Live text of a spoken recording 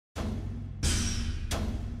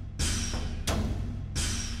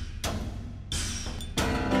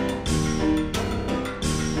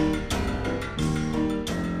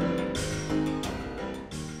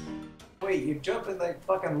you're jumping like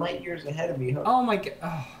fucking light years ahead of me. Huh? Oh my god.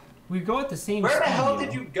 Oh, we go at the same Where speed. the hell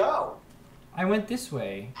did you go? I went this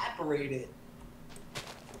way. Apparated.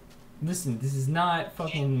 Listen, this is not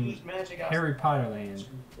fucking Harry Potter land.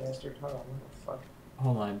 Bastard. Hold on, what the fuck?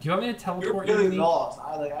 Hold on. Do you want me to teleport You're you? really lost.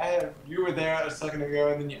 You were there a second ago,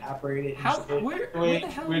 and then you apparated. How? Where the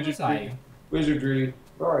hell was I? Wizardry.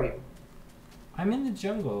 Where are you? I'm in the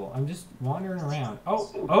jungle. I'm just wandering around.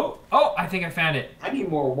 Oh! I think I found it. I need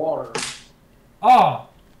more water. Oh!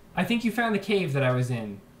 I think you found the cave that I was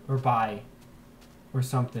in, or by, or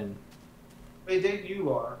something. Wait, there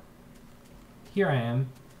you are. Here I am.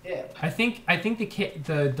 Yeah. I think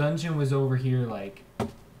the dungeon was over here, like.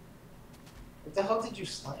 What the hell did you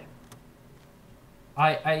slam?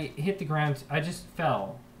 I hit the ground. I just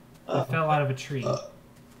fell. I fell out of a tree.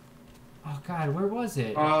 Oh god, where was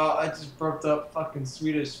it? I just burped up fucking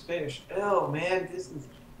Swedish fish. Oh man, this is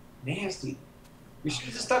nasty. We should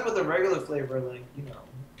have just stuck with the regular flavor, like, you know,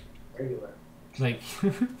 regular. Like,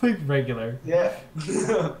 like regular. Yeah.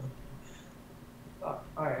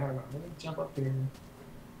 Alright, hang on. Let me jump up here.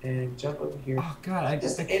 And jump over here. Oh god, I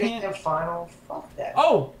just can't. The final. Fuck that.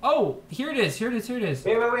 Oh! Here it is. Here it is.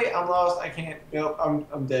 Wait. I'm lost. I can't. Nope.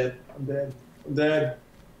 I'm dead. I'm dead.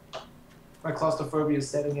 My claustrophobia is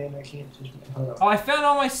setting in. I can't just. Hold on. Oh, I found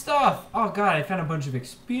all my stuff. Oh god, I found a bunch of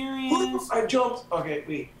experience. I jumped. Okay,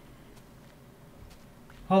 wait.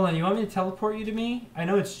 Hold on. You want me to teleport you to me? I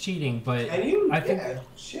know it's cheating, but Can you? I think. Yeah.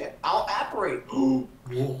 Shit. I'll apparate.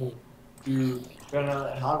 Dude, better not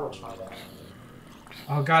let Hogwarts find out.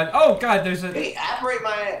 Oh god, there's a. Hey, apparate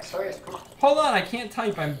my ass. Sorry, come on. Hold on, I can't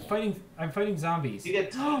type. I'm fighting zombies. You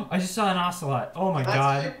get. I just saw an ocelot. Oh my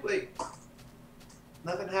god. Wait.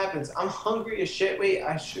 Nothing happens. I'm hungry as shit. Wait,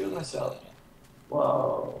 I shoot myself.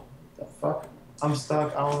 Whoa. What the fuck? I'm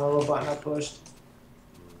stuck. I don't know what button I pushed.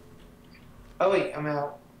 Oh wait, I'm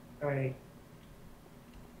out. Alright.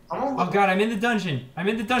 Oh god, I'm in the dungeon.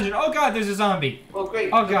 Oh god, there's a zombie. Well, great.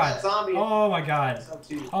 Oh god. Zombie. Oh my god.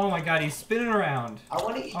 Oh my god, he's spinning around. I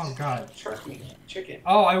want to eat god. Chicken.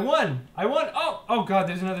 Oh, I won. Oh god,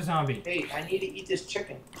 there's another zombie. Hey, I need to eat this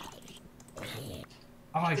chicken.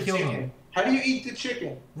 Oh, I killed him. How do you eat the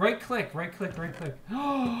chicken? Right click.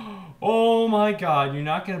 Oh my god, you're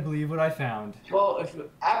not gonna believe what I found. Well, if you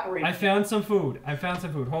apparate... I found some food.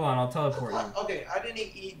 Hold on, I'll teleport you. Okay, I didn't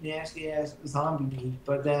eat nasty-ass zombie meat,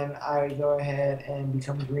 but then I go ahead and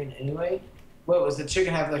become green anyway. What, was the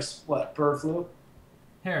chicken have, like, what, bird flu?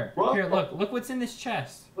 Here, look what's in this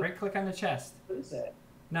chest. Right click on the chest. What is that?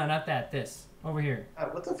 No, not that, this. Over here.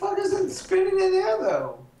 What the fuck is it spinning in there,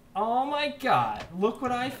 though? Oh my god, look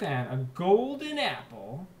what I found. A golden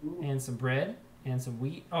apple. Ooh. And some bread and some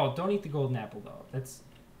wheat. Oh, don't eat the golden apple though. That's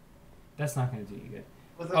not gonna do you good.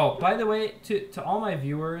 Oh, by the way, to all my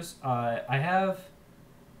viewers, I have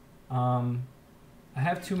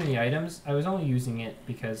too many items. I was only using it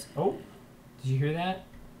because did you hear that?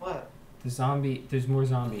 What? There's more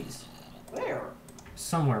zombies. Where?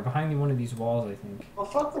 Somewhere behind one of these walls, I think. Well,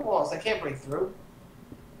 fuck the walls. I can't break through.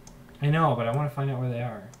 I know, but I want to find out where they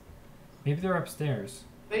are. Maybe they're upstairs.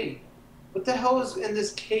 Wait, what the hell is in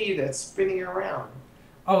this cave that's spinning around?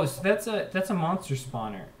 Oh, so that's a monster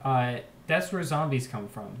spawner. That's where zombies come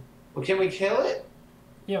from. Well, can we kill it?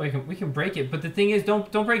 Yeah, we can break it, but the thing is,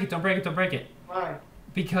 don't break it. Why?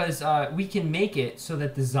 Because we can make it so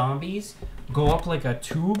that the zombies go up like a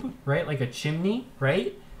tube, right? Like a chimney,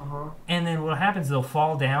 right? And then what happens? They'll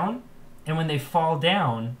fall down, and when they fall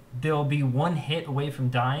down, they'll be one hit away from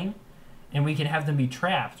dying, and we can have them be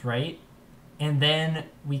trapped, right? And then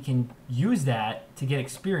we can use that to get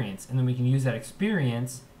experience, and then we can use that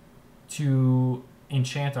experience to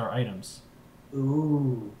enchant our items.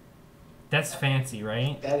 Ooh. That's fancy,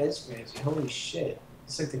 right? That is fancy. Holy shit.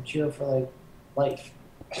 It's like the cure for, like, life.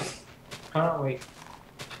 Hold on, wait.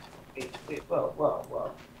 Wait,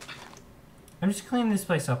 whoa. I'm just cleaning this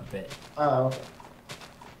place up a bit. Oh, okay.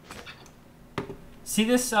 See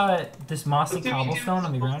this this mossy cobblestone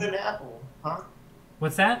on the ground? Golden apple, huh?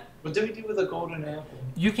 What's that? What do we do with a golden apple?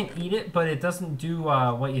 You can eat it, but it doesn't do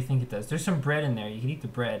what you think it does. There's some bread in there. You can eat the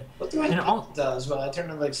bread. What do I think it does? Well, I turn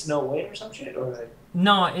into like Snow White or some shit, or like...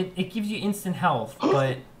 No, it gives you instant health,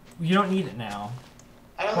 but you don't need it now.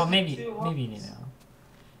 Well, maybe you need it now.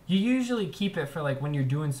 You usually keep it for like when you're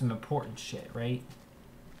doing some important shit, right?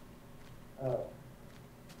 Oh.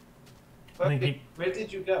 Where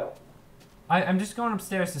did you go? I'm just going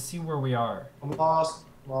upstairs to see where we are. I'm lost.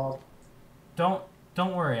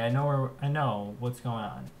 Don't worry. I know what's going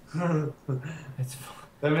on. It's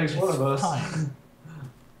that makes one of us.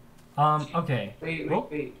 Okay.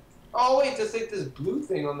 Wait. Oh wait, there's like this blue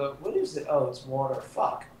thing on the. What is it? Oh, it's water.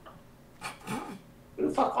 Fuck. Who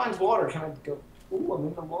the fuck finds water? Can I go? Ooh, I'm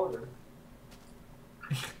in the water.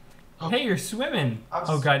 Hey, you're swimming.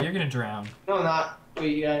 Oh god, you're gonna drown. No, I'm not.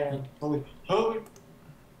 Wait, yeah, I am. Holy.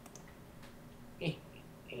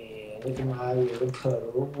 Look at my little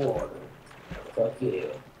puddle of water. Fuck yeah.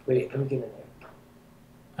 Wait, let me get in there.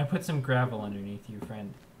 I put some gravel underneath you,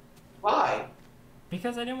 friend. Why?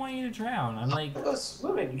 Because I didn't want you to drown. I'm like... Go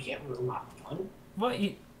swimming. You can't really have fun. Well,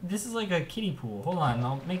 this is like a kiddie pool. Hold on,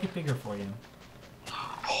 I'll make it bigger for you.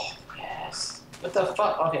 Oh, yes. What the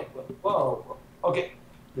fuck? Okay, whoa. Okay.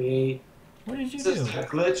 Wait. What did you This do? is a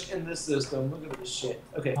glitch in the system. Look at this shit.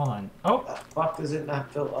 Okay. Hold on. Oh! The fuck does it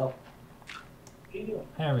not fill up? What are you doing?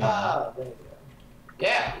 There we go. Ah, there you go.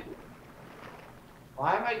 Yeah.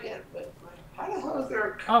 Why am I getting? How the hell is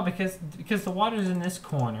there? Oh, because the water's in this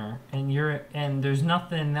corner, and there's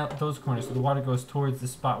nothing in those corners, so the water goes towards the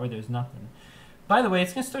spot where there's nothing. By the way,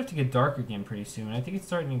 it's gonna start to get dark again pretty soon. I think it's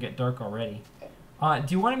starting to get dark already. Do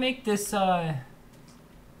you want to make this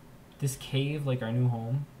this cave like our new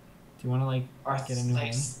home? Do you want to like get a new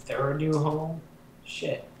home? Their new home?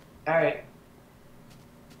 Shit. All right.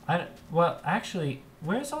 Well, actually,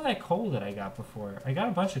 where's all that coal that I got before? I got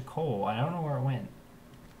a bunch of coal. I don't know where it went.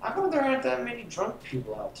 How come there aren't that many drunk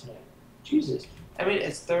people out tonight? Jesus. I mean,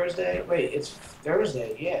 it's Thursday. Wait, it's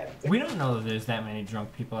Thursday, yeah. We don't know that there's that many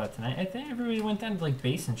drunk people out tonight. I think everybody went down to, like,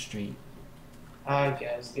 Basin Street. I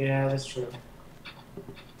guess. Yeah, that's true.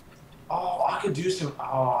 Oh, I could do some...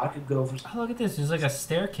 Oh, I could go for some... Oh, look at this. There's, like, a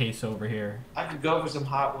staircase over here. I could go for some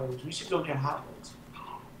hot wings. We should go get hot wings.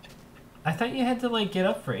 I thought you had to, like, get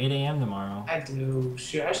up for 8 a.m. tomorrow. I do.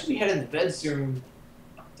 Shit, I should be heading to bed soon.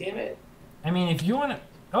 Damn it. I mean, if you want to...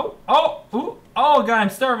 Oh, God, I'm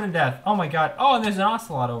starving to death. Oh, my God. Oh, and there's an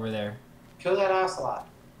ocelot over there. Kill that ocelot.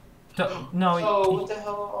 No, oh, what the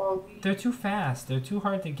hell are all these? They're too fast. They're too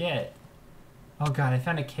hard to get. Oh, God, I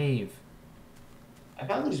found a cave. I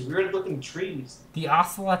found these weird-looking trees. The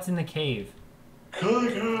ocelot's in the cave.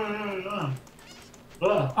 Oh,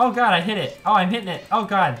 Oh, God, I hit it. Oh, I'm hitting it. Oh,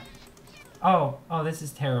 God. Oh, this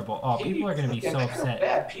is terrible. Oh, people are going to be so upset.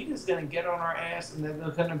 Bad. Peter's going to get on our ass, and then they're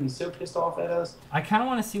going to be so pissed off at us. I kind of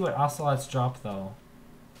want to see what ocelots drop, though.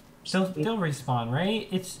 They'll respawn, right?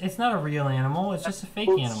 It's not a real animal. It's just a fake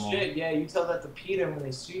animal. Shit, yeah, you tell that to Peter when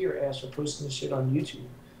they see your ass for posting this shit on YouTube.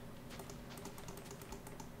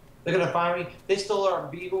 They're going to find me. They stole our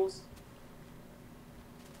beagles.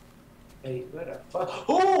 Hey, what the fuck?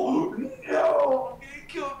 Oh, no! I'm getting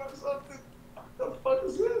killed by something. What the fuck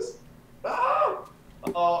is this?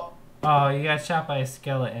 Oh! Oh, you got shot by a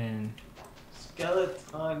skeleton.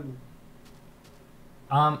 Skeleton.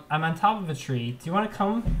 I'm on top of a tree. Do you want to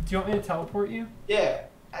come? Do you want me to teleport you? Yeah.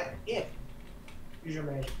 Yeah. Use your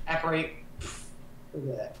magic. Apparate. Look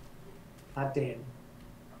at that. Hot damn.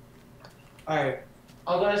 Alright.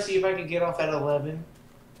 I'm gonna see if I can get off at 11.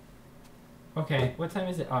 Okay, what time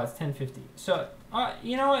is it? Oh, it's 10:50. So,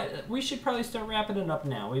 you know what? We should probably start wrapping it up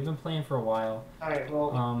now. We've been playing for a while. Alright,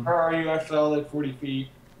 well, where are you? I fell like 40 feet.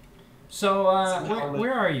 So,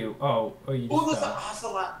 where are you? Oh, you just there's an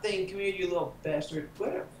ocelot thing. Come here, you little bastard.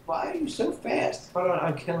 Why are you so fast? Hold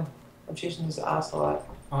on, I'm chasing this ocelot.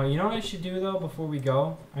 Oh, you know what I should do, though, before we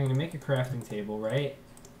go? I'm going to make a crafting table, right?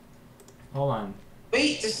 Hold on.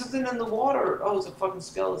 Wait, there's something in the water. Oh, it's a fucking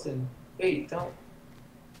skeleton. Wait, don't.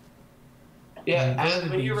 Yeah,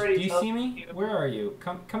 when you're ready. Do you see me? Where are you?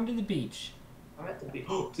 Come to the beach. I'm at the beach.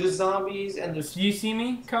 There's zombies and there's... Do you see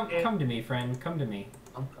me? Come to me, friend. Come to me.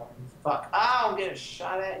 I'm coming. Fuck. Ah, I'm getting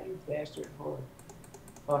shot at, you bastard. Hold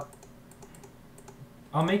on. Fuck.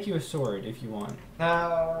 I'll make you a sword if you want.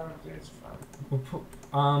 No, it's fine. We'll put,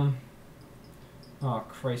 oh,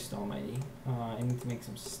 Christ almighty. I need to make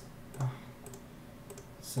some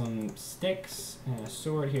sticks and a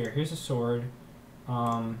sword. Here's a sword.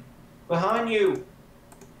 Behind you.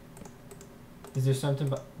 Is there something?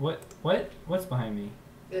 What's behind me?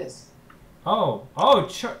 This. Oh,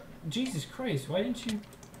 Jesus Christ! Why didn't you?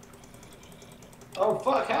 Oh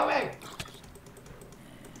fuck! Help me!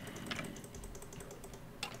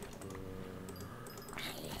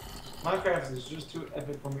 Minecraft is just too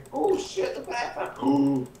epic for me. Oh shit! Look what I found.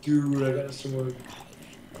 Oh, dude, I got a sword.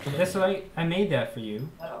 That's why I made that for you.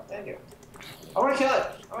 Oh, thank you. I want to kill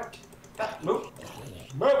it. Move.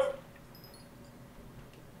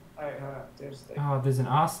 Alright, hold on. There's an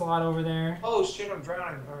ocelot over there. Oh shit, I'm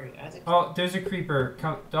drowning. Alright, I think. Oh, there's a creeper.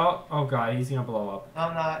 Oh god, he's gonna blow up.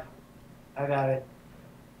 I'm not. I got it.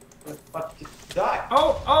 What the fuck? Die!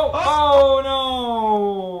 Oh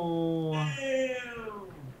no!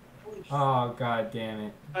 Damn. Oh god damn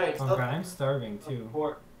it. Alright, oh god, I'm starving too.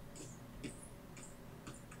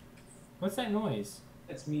 What's that noise?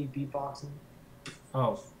 It's me beatboxing.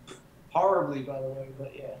 Oh. Horribly, by the way,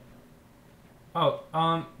 but yeah.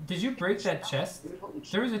 Oh, did you break that chest? Dude, holy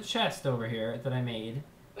shit. There was a chest over here that I made.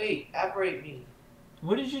 Wait, apparate me.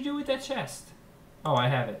 What did you do with that chest? Oh, I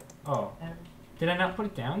have it. Oh. Did I not put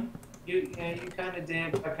it down? You kind of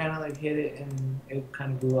did. I kind of like hit it and it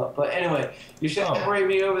kind of blew up. But anyway, you should apparate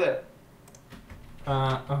me over there.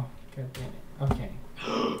 Oh, god damn it. Okay.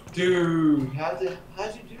 Dude, how'd you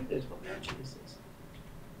do this? What magic is this?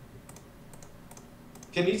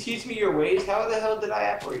 Can you teach me your ways? How the hell did I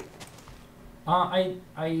apparate?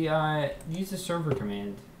 I used the server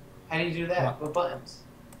command. How do you do that? What buttons?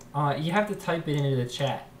 You have to type it into the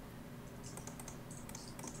chat.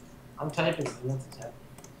 I'm typing. I want to type.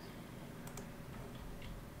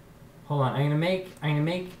 Hold on. I'm gonna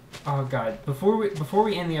make. Oh god. Before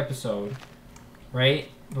we end the episode, right?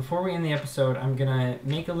 Before we end the episode, I'm gonna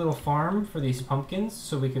make a little farm for these pumpkins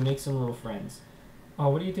so we can make some little friends. Oh,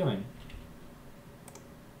 what are you doing?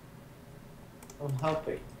 I'm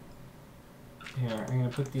helping. Here, I'm gonna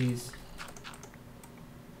put these.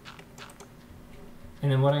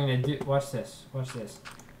 And then what I'm gonna do? Watch this. Watch this.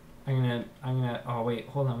 I'm gonna. Oh wait,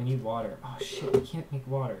 hold on. We need water. Oh shit, we can't make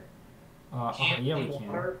water. Oh yeah, we can.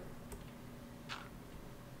 Water?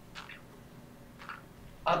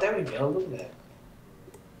 Oh, there we go. Look at that.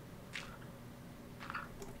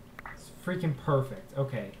 It's freaking perfect.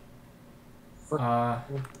 Okay.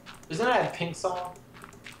 Isn't that a Pink song?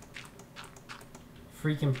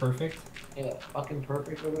 Freaking perfect. Yeah, fucking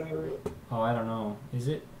perfect or whatever. Oh, I don't know. Is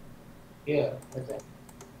it? Yeah, like that.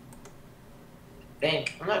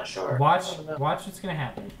 Think. I'm not sure. Watch what's gonna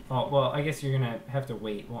happen. Oh well, I guess you're gonna have to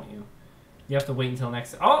wait, won't you? You have to wait until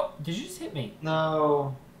next. Oh, did you just hit me?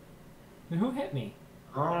 No. Then who hit me?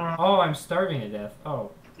 Oh, I'm starving to death.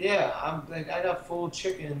 Oh. Yeah, I got full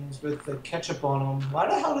chickens with the ketchup on them. Why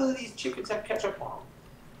the hell do these chickens have ketchup on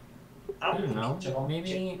them? I don't know.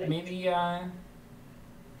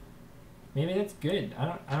 Maybe that's good.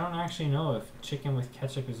 I don't actually know if chicken with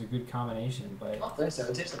ketchup is a good combination, but I don't think so.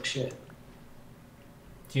 It tastes like shit.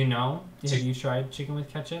 do you know? Have you tried chicken with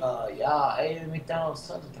ketchup? Yeah, I ate at McDonald's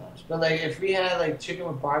tons of times. But like, if we had like chicken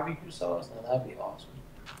with barbecue sauce, now that'd be awesome.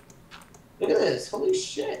 Look at this! Holy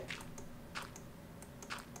shit!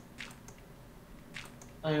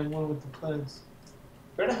 I am one with the plans.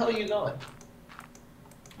 Where the hell are you going?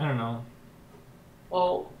 I don't know.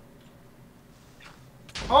 Well.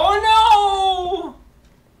 Oh no!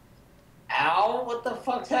 Ow! What the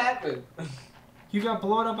fuck's happened? You got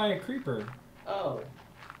blown up by a creeper. Oh.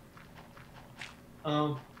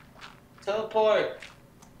 Teleport.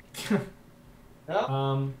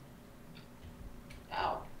 No?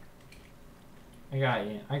 Ow. I got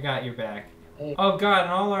you. I got your back. Hey. Oh god,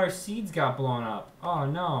 and all our seeds got blown up. Oh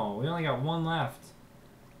no, we only got one left.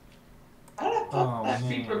 How the fuck that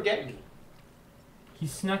creeper get me? He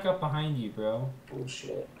snuck up behind you, bro.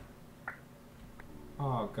 Bullshit.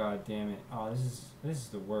 Oh god damn it. Oh, this is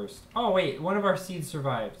the worst. Oh wait, one of our seeds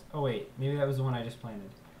survived. Oh wait, maybe that was the one I just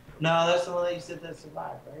planted. No, that's the one that you said that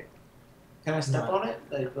survived, right? Can I step on it?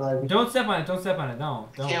 Like, don't step on it. Don't step on it. No.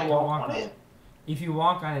 Can't walk on it. If you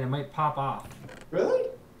walk on it, it might pop off. Really?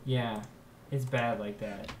 Yeah, it's bad like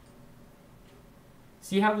that.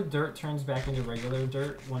 See how the dirt turns back into regular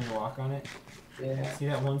dirt when you walk on it? Yeah. See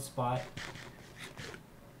that one spot?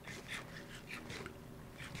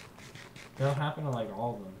 That'll happen to like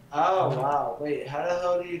all of them. Oh wow! Wait, how the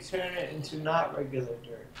hell do you turn it into not regular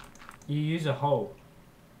dirt? You use a hoe.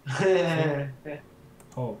 Yeah.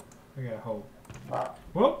 Hoe. I got a hoe. Wow.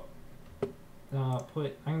 Whoop. I'm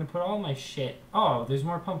gonna put all my shit. Oh, there's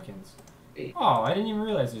more pumpkins. Wait. Oh, I didn't even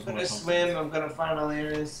realize there's I'm more gonna pumpkins. swim. I'm gonna find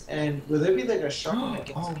Alanis, and will there be like a shark that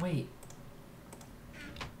gets Oh wait.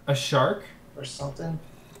 A shark? or something?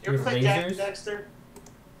 You With ever play Jack lasers? and Dexter?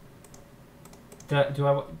 Do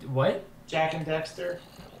I what? Jack and Dexter.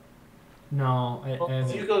 No, I Well,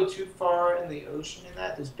 if you go too far in the ocean in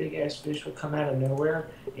that, this big ass fish will come out of nowhere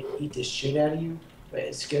and eat the shit out of you. But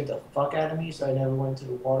it scared the fuck out of me, so I never went into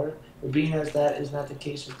the water. But being as that is not the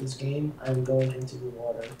case with this game, I'm going into the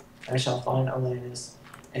water. I shall find Alanis,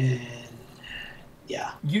 and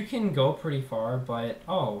yeah. You can go pretty far, but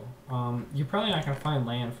you're probably not gonna find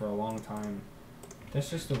land for a long time. That's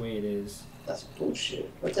just the way it is. That's bullshit.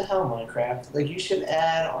 What the hell, Minecraft? Like, you should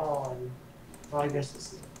add on. Well, I guess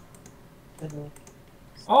this is.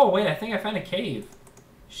 Oh wait, I think I found a cave.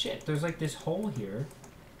 Shit, there's like this hole here,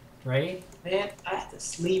 right? Man, I have to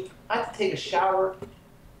sleep. I have to take a shower.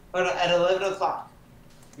 But at 11 o'clock,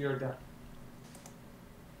 you're done.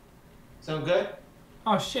 Sound good?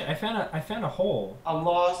 Oh shit, I found a hole. I'm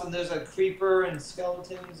lost, and there's a creeper and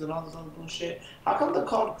skeletons and all this other bullshit. How come they're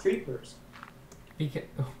called creepers? Because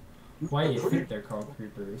why do you think they're called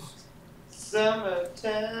creepers?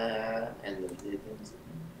 Summertime and the living's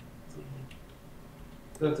easy.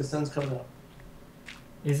 Look, the sun's coming up.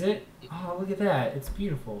 Is it? Oh, look at that. It's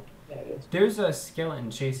beautiful. Yeah, it is. There's a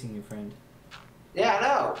skeleton chasing you, friend. Yeah, I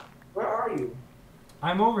know. Where are you?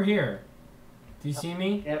 I'm over here. Do you see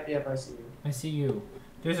me? Yep, I see you. I see you.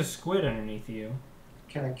 There's a squid underneath you.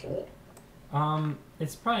 Can I kill it?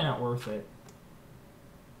 It's probably not worth it.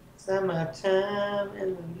 Summertime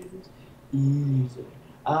and the living's easy.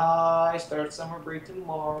 I start summer break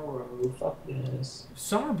tomorrow. Fuck this.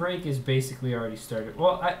 Summer break is basically already started.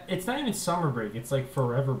 Well, it's not even summer break. It's like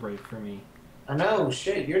forever break for me. I know.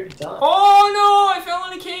 Shit, you're done. Oh no! I fell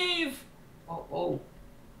in a cave. Oh.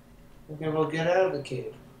 Okay, well, get out of the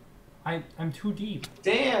cave. I'm too deep.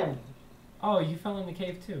 Damn. Oh, you fell in the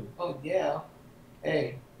cave too. Oh yeah.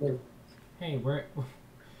 Hey. Look. Hey, where?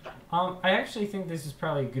 I actually think this is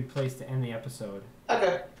probably a good place to end the episode.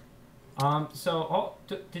 Okay.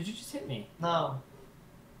 Did you just hit me? No.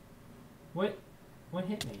 What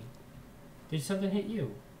hit me? Did something hit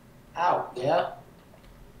you? Ow. Yeah.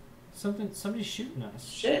 Somebody's shooting us.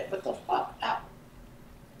 Shit. What the fuck? Ow.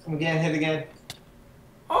 I'm getting hit again.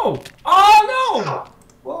 Oh no! Ow.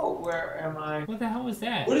 Whoa. Where am I? What the hell was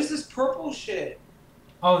that? What is this purple shit?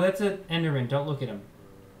 Oh, that's an Enderman. Don't look at him.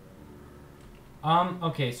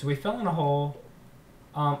 Okay, so we fell in a hole.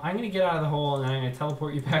 I'm gonna get out of the hole and then I'm gonna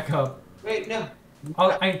teleport you back up. Wait, no.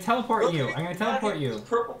 Oh, I can teleport you. I'm gonna teleport you. This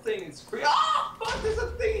purple thing is free. Ah, fuck! There's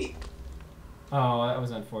a thingy. Oh, that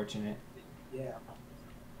was unfortunate. Yeah.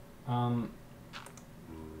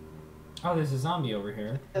 Oh, there's a zombie over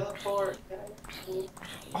here. Teleport.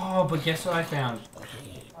 Oh, but guess what I found?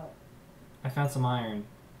 I found some iron.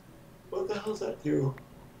 What the hell's that do?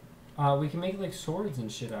 We can make like swords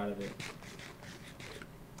and shit out of it.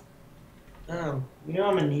 You know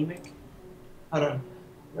I'm anemic? Hold on.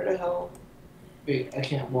 Where the hell? Wait, I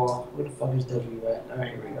can't walk. Where the fuck is W at?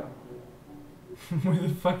 Alright, here we go. Where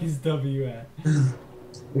the fuck is W at?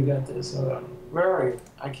 We got this. Hold on. Where are you?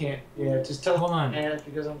 I can't. Yeah, just tell. Hold on. And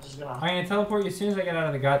because I'm just gonna. I'm gonna teleport you as soon as I get out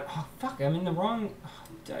of the god. Oh fuck! I'm in the wrong. Oh,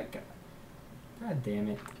 God damn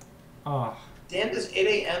it. Oh. Damn this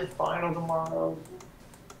 8 a.m. final tomorrow.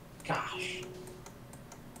 Gosh.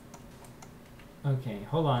 Okay,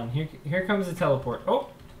 hold on. Here comes the teleport. Oh,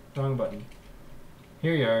 wrong button.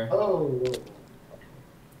 Here you are. Oh.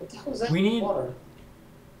 What the hell is that? We need water?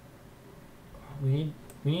 We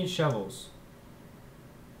need shovels.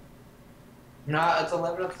 Nah, it's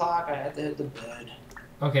 11 o'clock. I have to hit the bed.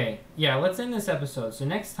 Okay, yeah. Let's end this episode. So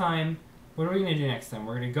next time, what are we gonna do next time?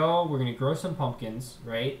 We're gonna grow some pumpkins,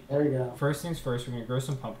 right? There we go. First things first, we're gonna grow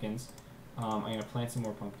some pumpkins. I'm gonna plant some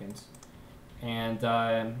more pumpkins, and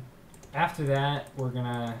after that, we're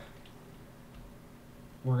gonna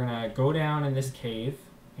go down in this cave,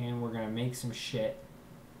 and we're gonna make some shit.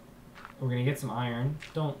 We're gonna get some iron.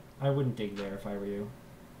 I wouldn't dig there if I were you.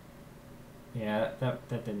 Yeah, that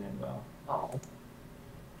didn't end well. Oh.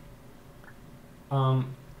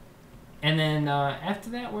 And then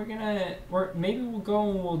after that, maybe we'll go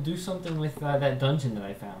and we'll do something with that dungeon that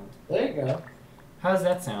I found. There you go. How does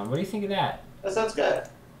that sound? What do you think of that? That sounds good.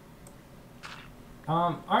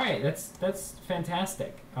 All right, that's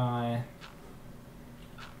fantastic. All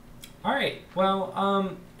right,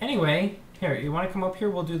 well, anyway, here, you want to come up here?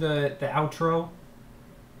 We'll do the outro.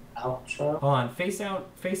 Outro. Hold on, face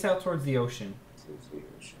out towards the ocean.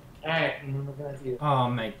 Alright, I'm looking at you. Oh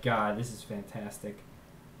my God, this is fantastic.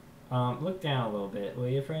 Look down a little bit, will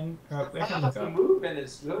you, friend? I can look up. Movement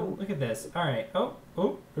is Oh, look at this. All right. Oh,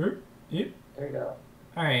 yep. There you go.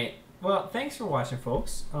 All right. Well, thanks for watching,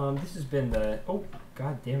 folks. This has been the. Oh,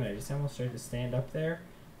 God damn it! I just almost tried to stand up there,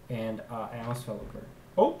 and I almost fell over.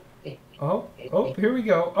 Oh! Here we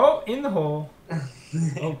go. Oh, in the hole.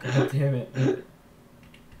 Oh, God damn it!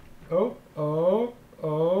 Oh!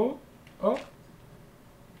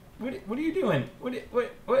 What are you doing? What?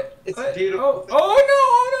 It's what? beautiful.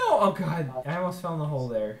 Oh no! Oh God! I almost fell in the hole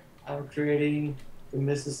there. I'm creating the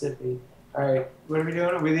Mississippi. Alright, what are we doing?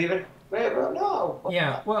 Are we leaving? Wait, bro, no!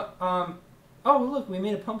 Yeah, well, oh, look, we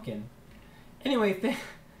made a pumpkin. Anyway,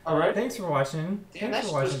 Alright. Thanks for watching. Damn, Thanks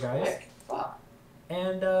for watching, guys. Quick. Fuck.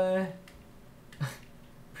 And,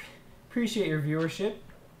 appreciate your viewership.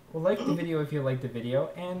 Well, like the video if you like the video,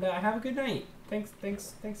 and have a good night. Thanks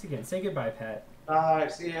again. Say goodbye, Pat.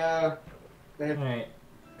 Alright, see ya. Alright,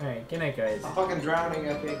 good night, guys. I'm fucking drowning,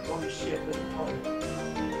 I think. Holy shit, this is funny.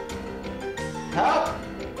 Help!